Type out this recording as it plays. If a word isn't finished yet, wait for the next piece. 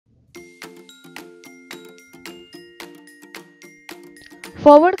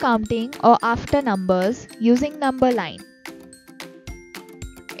Forward counting or after numbers using number line.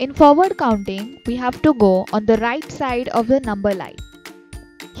 In forward counting, we have to go on the right side of the number line.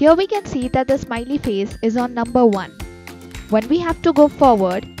 Here we can see that the smiley face is on number 1. When we have to go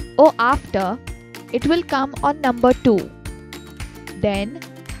forward or after, it will come on number 2. Then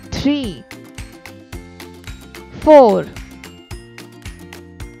 3, 4,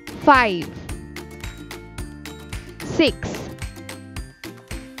 5, 6,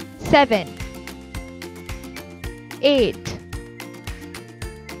 7, 8,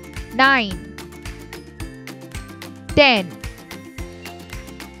 9, 10,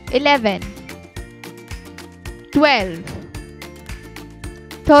 11, 12,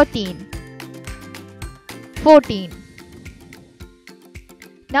 13, 14.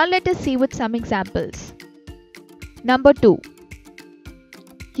 Now let us see with some examples. Number 2.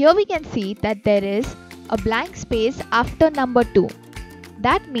 Here we can see that there is a blank space after number 2.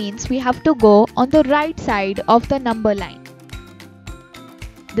 That means we have to go on the right side of the number line.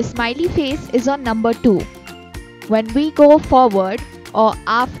 The smiley face is on number 2. When we go forward or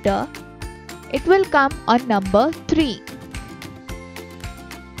after, it will come on number 3.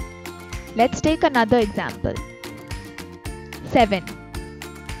 Let's take another example. 7.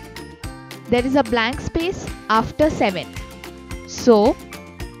 There is a blank space after 7. So,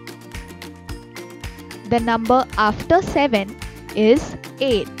 the number after 7 is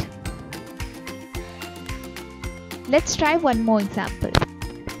 8. Let's try one more example.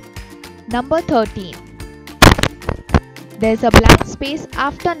 Number 13. There is a blank space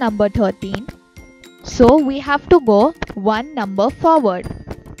after number 13. So, we have to go one number forward.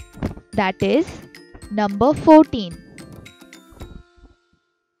 That is number 14.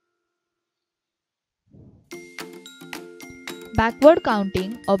 Backward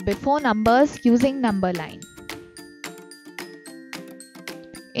counting or before numbers using number line.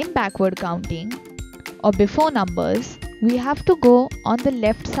 In backward counting or before numbers, we have to go on the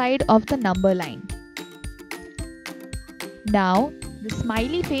left side of the number line. Now, the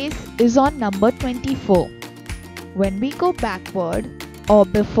smiley face is on number 24. When we go backward or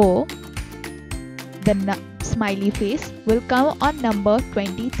before, the smiley face will come on number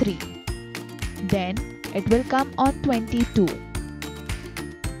 23. Then it will come on 22.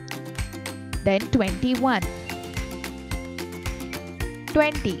 Then 21,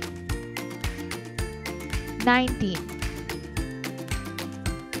 20, 19,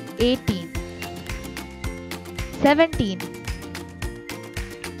 18, 17,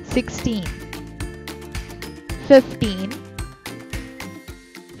 16, 15,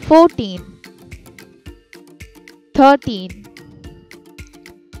 14, 13,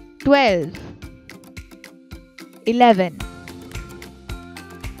 12, 11.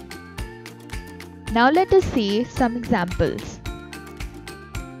 Now let us see some examples.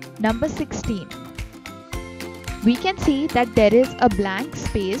 Number 16. We can see that there is a blank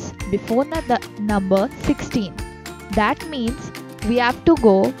space before the number 16. That means we have to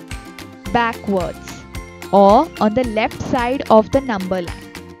go backwards or on the left side of the number line.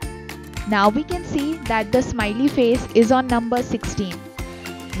 Now we can see that the smiley face is on number 16.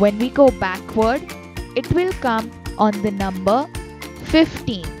 When we go backward, it will come on the number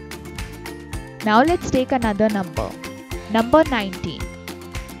 15. Now let's take another number. Number 19.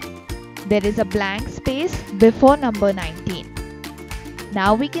 There is a blank space before number 19.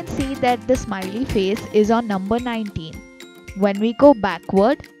 Now we can see that the smiley face is on number 19. When we go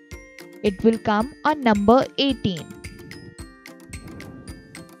backward, it will come on number 18.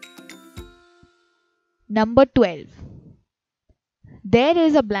 Number 12. There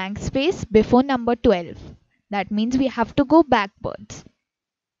is a blank space before number 12. That means we have to go backwards.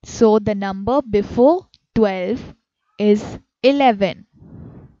 So the number before 12 is 11.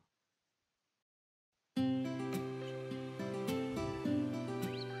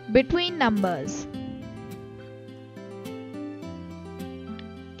 Between numbers.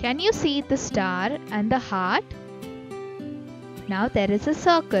 Can you see the star and the heart? Now there is a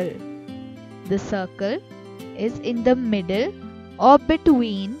circle. The circle is in the middle or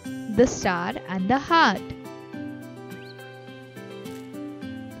between the star and the heart.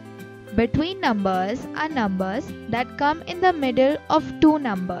 Between numbers are numbers that come in the middle of two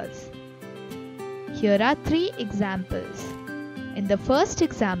numbers. Here are three examples. In the first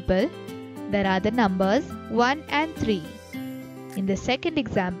example, there are the numbers 1 and 3. In the second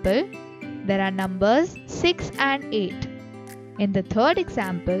example, there are numbers 6 and 8. In the third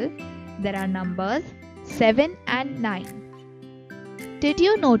example, there are numbers 7 and 9. Did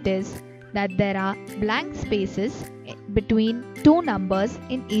you notice that there are blank spaces between two numbers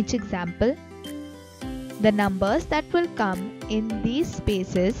in each example? The numbers that will come in these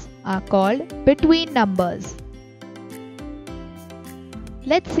spaces are called between numbers.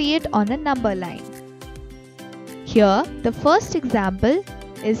 Let's see it on a number line. Here, the first example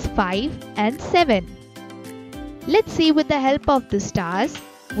is 5 and 7. Let's see with the help of the stars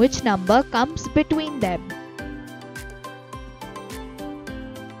which number comes between them.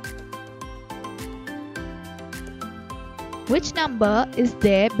 Which number is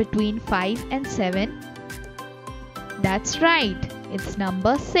there between 5 and 7? That's right, it's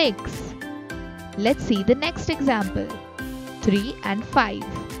number 6. Let's see the next example, 3 and 5.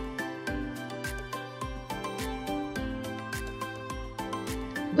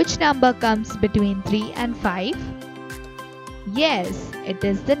 Which number comes between 3 and 5? Yes, it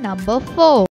is the number 4.